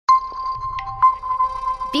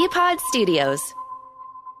BPod Studios.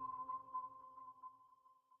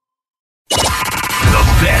 The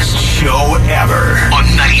best show ever on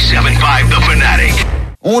 97.5 The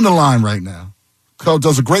Fanatic. On the line right now,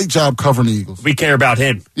 does a great job covering the Eagles. We care about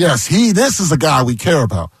him. Yes, this is a guy we care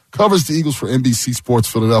about. Covers the Eagles for NBC Sports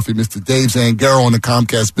Philadelphia, Mr. Dave Zangaro on the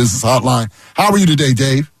Comcast Business Hotline. How are you today,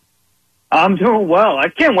 Dave? I'm doing well. I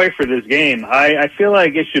can't wait for this game. I feel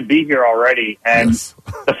like it should be here already, and Yes.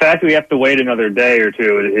 the fact that we have to wait another day or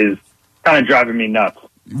two is kind of driving me nuts.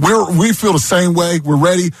 We feel the same way. We're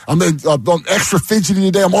ready. I'm extra fidgety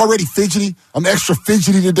today. I'm already fidgety. I'm extra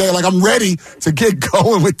fidgety today. Like, I'm ready to get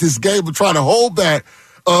going with this game. We're trying to hold back.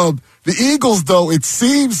 The Eagles, though, it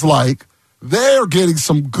seems like they're getting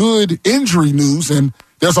some good injury news, and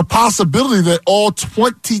there's a possibility that all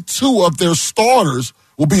 22 of their starters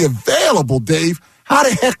will be available, Dave. How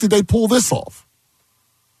the heck did they pull this off?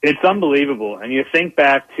 It's unbelievable. And you think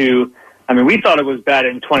back to, we thought it was bad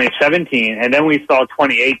in 2017, and then we saw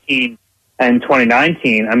 2018 and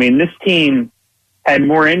 2019. This team had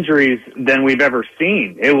more injuries than we've ever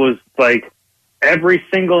seen. It was like every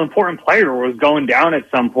single important player was going down at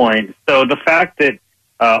some point. So the fact that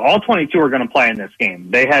all 22 are going to play in this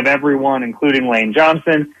game, they have everyone, including Lane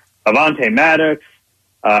Johnson, Avonte Maddox,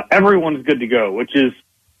 everyone's good to go, which is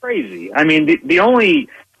crazy. The only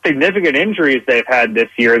significant injuries they've had this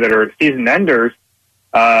year that are season enders,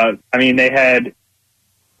 they had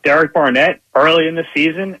Derek Barnett early in the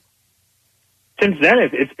season. Since then,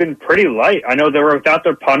 it's been pretty light. I know they were without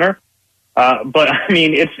their punter, but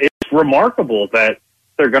it's remarkable that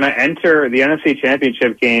they're going to enter the NFC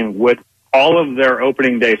Championship game with all of their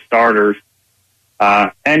opening day starters.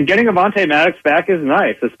 And getting Avonte Maddox back is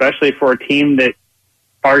nice, especially for a team that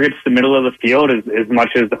targets the middle of the field as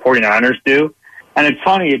much as the 49ers do. And it's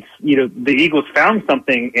funny, the Eagles found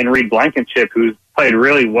something in Reed Blankenship, who's played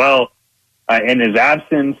really well in his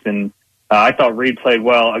absence. And I thought Reed played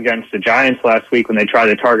well against the Giants last week when they tried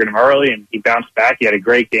to target him early, and he bounced back. He had a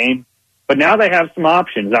great game. But now they have some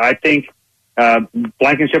options. I think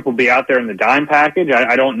Blankenship will be out there in the dime package.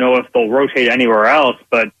 I don't know if they'll rotate anywhere else,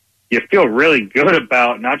 but you feel really good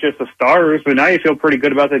about not just the starters, but now you feel pretty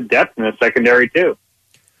good about the depth in the secondary too.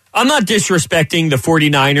 I'm not disrespecting the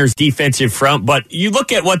 49ers defensive front, but you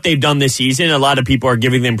look at what they've done this season, a lot of people are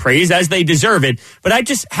giving them praise as they deserve it. But I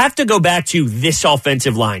just have to go back to this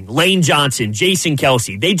offensive line. Lane Johnson, Jason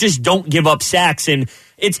Kelce, they just don't give up sacks. And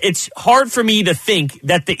it's hard for me to think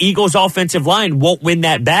that the Eagles offensive line won't win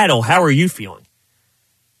that battle. How are you feeling?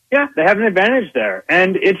 Yeah, they have an advantage there.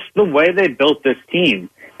 And it's the way they built this team.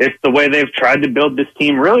 It's the way they've tried to build this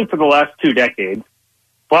team really for the last 2 decades.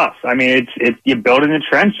 Plus, it's you build in the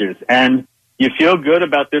trenches, and you feel good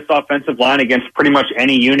about this offensive line against pretty much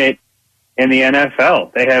any unit in the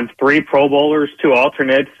NFL. They have 3 Pro Bowlers, 2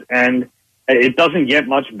 alternates, and it doesn't get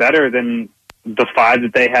much better than the 5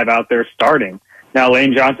 that they have out there starting. Now,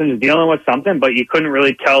 Lane Johnson is dealing with something, but you couldn't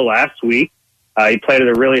really tell last week. He played at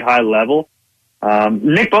a really high level.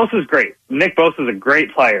 Nick Bosa is great. Nick Bosa is a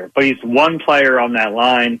great player, but he's one player on that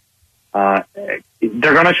line.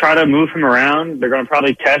 They're going to try to move him around. They're going to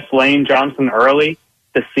probably test Lane Johnson early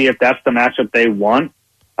to see if that's the matchup they want.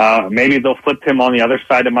 Maybe they'll flip him on the other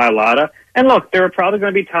side of Mailata. And look, there are probably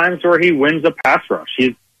going to be times where he wins a pass rush.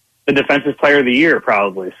 He's the defensive player of the year,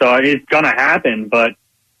 probably. So it's going to happen. But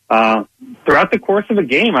throughout the course of a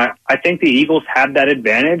game, I think the Eagles have that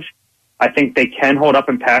advantage. I think they can hold up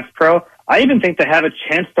in pass pro. I even think they have a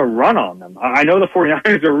chance to run on them. I know the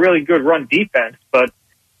 49ers are a really good run defense, but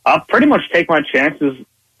I'll pretty much take my chances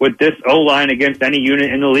with this O-line against any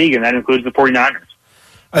unit in the league, and that includes the 49ers.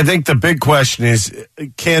 I think the big question is,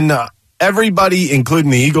 can everybody, including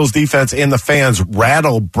the Eagles defense and the fans,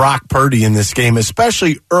 rattle Brock Purdy in this game,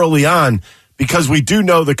 especially early on, because we do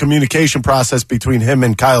know the communication process between him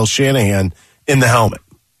and Kyle Shanahan in the helmet?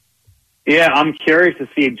 Yeah, I'm curious to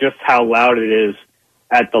see just how loud it is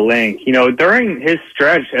at the link. During his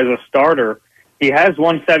stretch as a starter, he has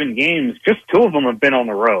won 7 games. Just 2 of them have been on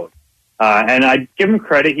the road. And I give him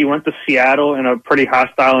credit. He went to Seattle in a pretty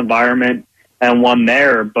hostile environment and won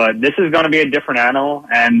there. But this is going to be a different animal.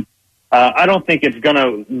 And I don't think it's going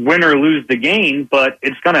to win or lose the game, but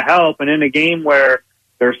it's going to help. And in a game where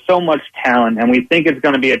there's so much talent and we think it's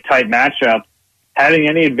going to be a tight matchup, having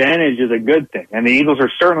any advantage is a good thing. And the Eagles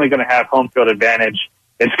are certainly going to have home field advantage.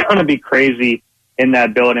 It's going to be crazy in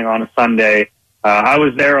that building on a Sunday. I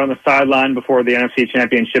was there on the sideline before the NFC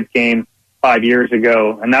Championship game 5 years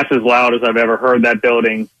ago, and that's as loud as I've ever heard that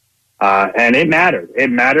building. And it mattered. It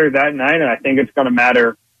mattered that night, and I think it's going to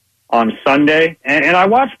matter on Sunday. And I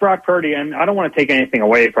watched Brock Purdy, and I don't want to take anything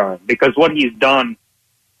away from him because what he's done,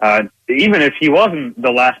 even if he wasn't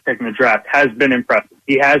the last pick in the draft, has been impressive.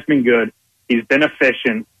 He has been good. He's been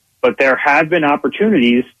efficient. But there have been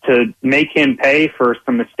opportunities to make him pay for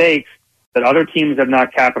some mistakes that other teams have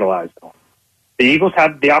not capitalized on. The Eagles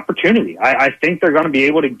have the opportunity. I think they're going to be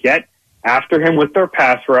able to get after him with their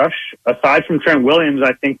pass rush. Aside from Trent Williams,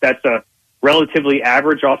 I think that's a relatively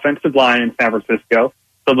average offensive line in San Francisco.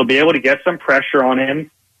 So they'll be able to get some pressure on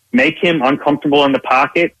him, make him uncomfortable in the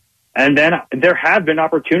pocket. And then there have been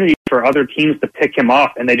opportunities for other teams to pick him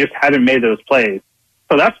off, and they just haven't made those plays.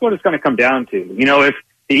 So that's what it's going to come down to. You know, if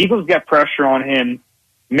the Eagles get pressure on him,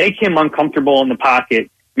 make him uncomfortable in the pocket,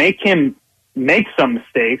 make him make some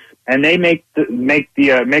mistakes, and they make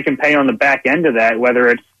him pay on the back end of that, whether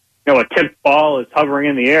it's, you know, a tipped ball is hovering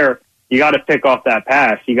in the air, you got to pick off that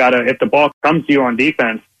pass. You got to, if the ball comes to you on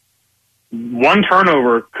defense, one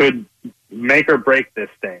turnover could make or break this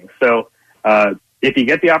thing. So if you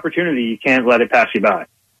get the opportunity, you can't let it pass you by.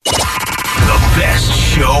 The best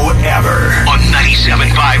show ever on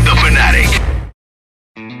 97.5 The Fanatic.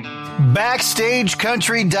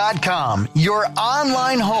 BackstageCountry.com, your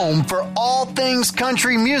online home for all things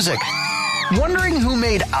country music. Wondering who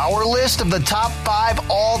made our list of the top 5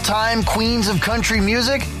 all-time queens of country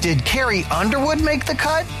music? Did Carrie Underwood make the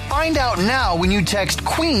cut? Find out now when you text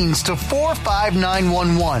Queens to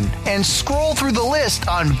 45911 and scroll through the list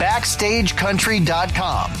on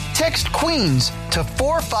BackstageCountry.com. Text Queens to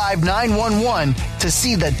 45911 to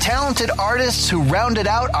see the talented artists who rounded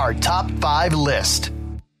out our top 5 list.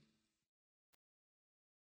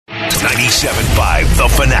 97.5 The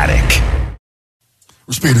Fanatic.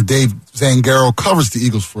 We're speaking to Dave Zangaro, covers the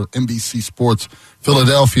Eagles for NBC Sports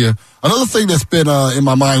Philadelphia. Another thing that's been in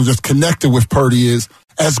my mind, just connected with Purdy, is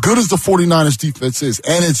as good as the 49ers defense is,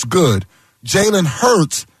 and it's good, Jalen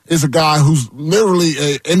Hurts is a guy who's literally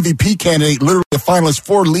an MVP candidate, literally a finalist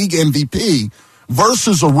for league MVP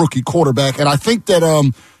versus a rookie quarterback. And I think that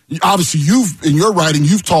obviously in your writing,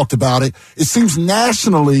 you've talked about it. It seems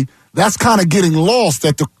nationally that's kind of getting lost,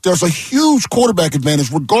 that there's a huge quarterback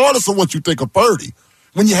advantage, regardless of what you think of Purdy,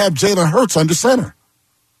 when you have Jalen Hurts under center.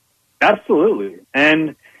 Absolutely.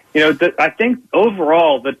 And, you know, I think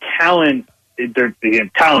overall the talent,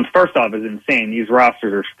 first off, is insane. These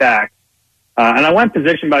rosters are stacked. And I went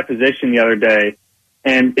position by position the other day,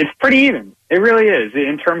 and it's pretty even. It really is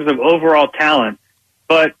in terms of overall talent.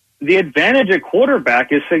 But the advantage at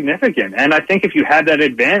quarterback is significant. And I think if you had that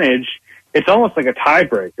advantage, it's almost like a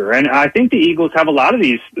tiebreaker. And I think the Eagles have a lot of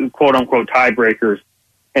these quote-unquote tiebreakers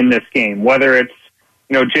in this game, whether it's,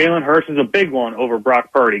 you know, Jalen Hurts is a big one over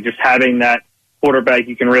Brock Purdy, just having that quarterback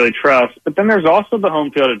you can really trust. But then there's also the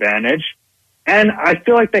home field advantage. And I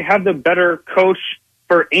feel like they have the better coach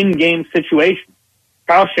for in-game situations.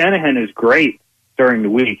 Kyle Shanahan is great during the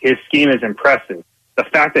week. His scheme is impressive. The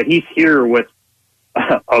fact that he's here with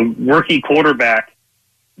a rookie quarterback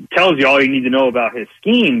tells you all you need to know about his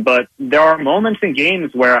scheme. But there are moments in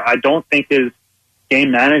games where I don't think his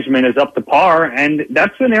game management is up to par. And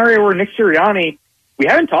that's an area where Nick Sirianni, we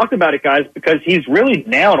haven't talked about it, guys, because he's really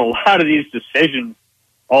nailed a lot of these decisions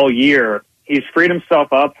all year. He's freed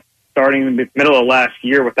himself up starting in the middle of last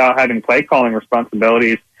year without having play calling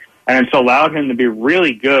responsibilities, and it's allowed him to be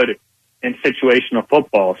really good in situational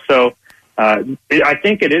football. So I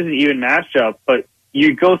think it is an even matchup, but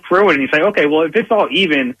you go through it and you say, okay, well, if it's all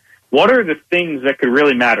even, what are the things that could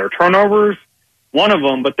really matter? Turnovers, one of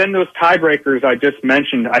them, but then those tiebreakers I just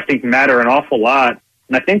mentioned, I think matter an awful lot.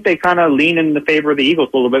 And I think they kind of lean in the favor of the Eagles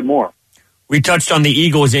a little bit more. We touched on the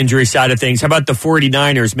Eagles injury side of things. How about the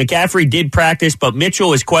 49ers? McCaffrey did practice, but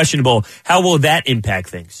Mitchell is questionable. How will that impact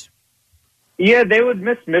things? Yeah, they would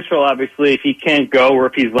miss Mitchell, obviously, if he can't go or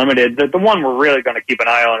if he's limited. The one we're really going to keep an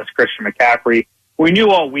eye on is Christian McCaffrey. We knew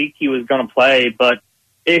all week he was going to play, but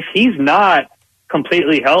if he's not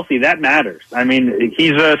completely healthy, that matters. I mean,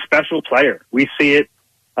 he's a special player. We see it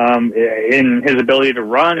in his ability to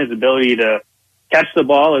run, his ability to catch the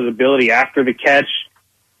ball, his ability after the catch.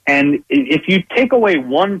 And if you take away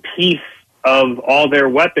one piece of all their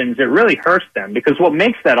weapons, it really hurts them, because what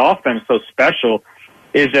makes that offense so special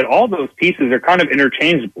is that all those pieces are kind of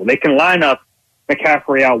interchangeable. They can line up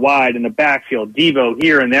McCaffrey out wide in the backfield, Devo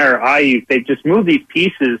here and there, Ayuk. They just move these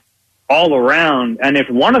pieces all around, and if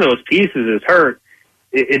one of those pieces is hurt,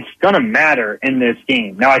 it's going to matter in this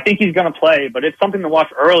game. Now, I think he's going to play, but it's something to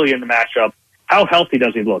watch early in the matchup. How healthy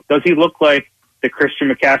does he look? Does he look like the Christian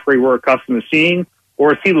McCaffrey we're accustomed to seeing,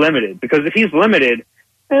 or is he limited? Because if he's limited,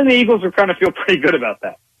 then the Eagles are kind of feel pretty good about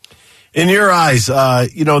that. In your eyes,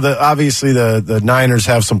 obviously the Niners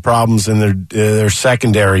have some problems in their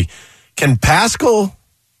secondary. Can Pascal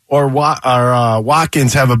or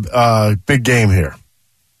Watkins have a big game here?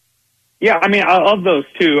 Yeah, I mean, of those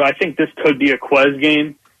two, I think this could be a Quez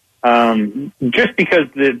game. just because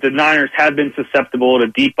the Niners have been susceptible to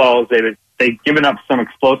deep balls. They've given up some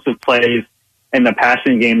explosive plays in the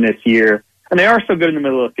passing game this year, and they are so good in the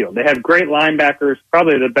middle of the field. They have great linebackers,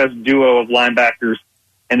 probably the best duo of linebackers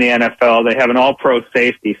in the NFL. They have an all-pro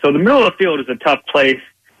safety. So the middle of the field is a tough place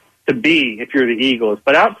to be if you're the Eagles.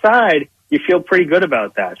 But outside, you feel pretty good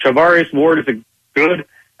about that. Travarius Ward is a good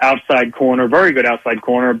outside corner, very good outside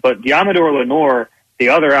corner, but Diamador Lenore, the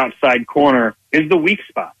other outside corner, is the weak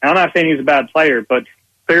spot. Now, I'm not saying he's a bad player, but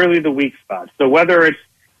clearly the weak spot. So whether it's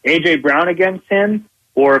A.J. Brown against him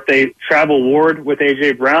or if they travel Ward with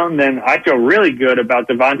A.J. Brown, then I feel really good about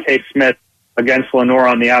Devontae Smith against Lenore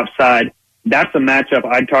on the outside. That's a matchup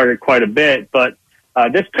I'd target quite a bit, but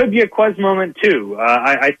this could be a Quez moment too.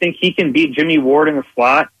 I think he can beat Jimmy Ward in the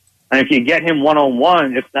slot, and if you get him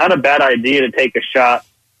one-on-one, it's not a bad idea to take a shot.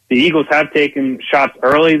 The Eagles have taken shots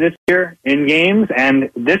early this year in games, and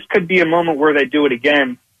this could be a moment where they do it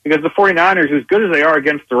again because the 49ers, as good as they are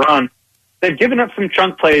against the run, they've given up some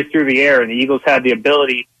chunk plays through the air, and the Eagles had the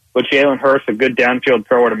ability with Jalen Hurts, a good downfield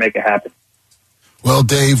thrower, to make it happen. Well,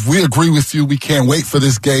 Dave, we agree with you. We can't wait for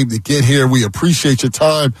this game to get here. We appreciate your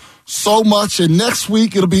time so much. And next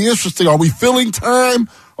week, it'll be interesting. Are we filling time?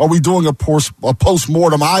 Are we doing a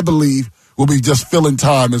post-mortem? I believe we'll be just filling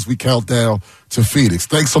time as we count down to Phoenix.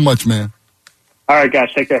 Thanks so much, man. All right,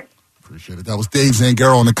 guys. Take care. Appreciate it. That was Dave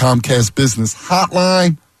Zangaro on the Comcast Business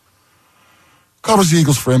Hotline. Covers the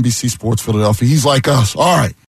Eagles for NBC Sports Philadelphia. He's like us. All right.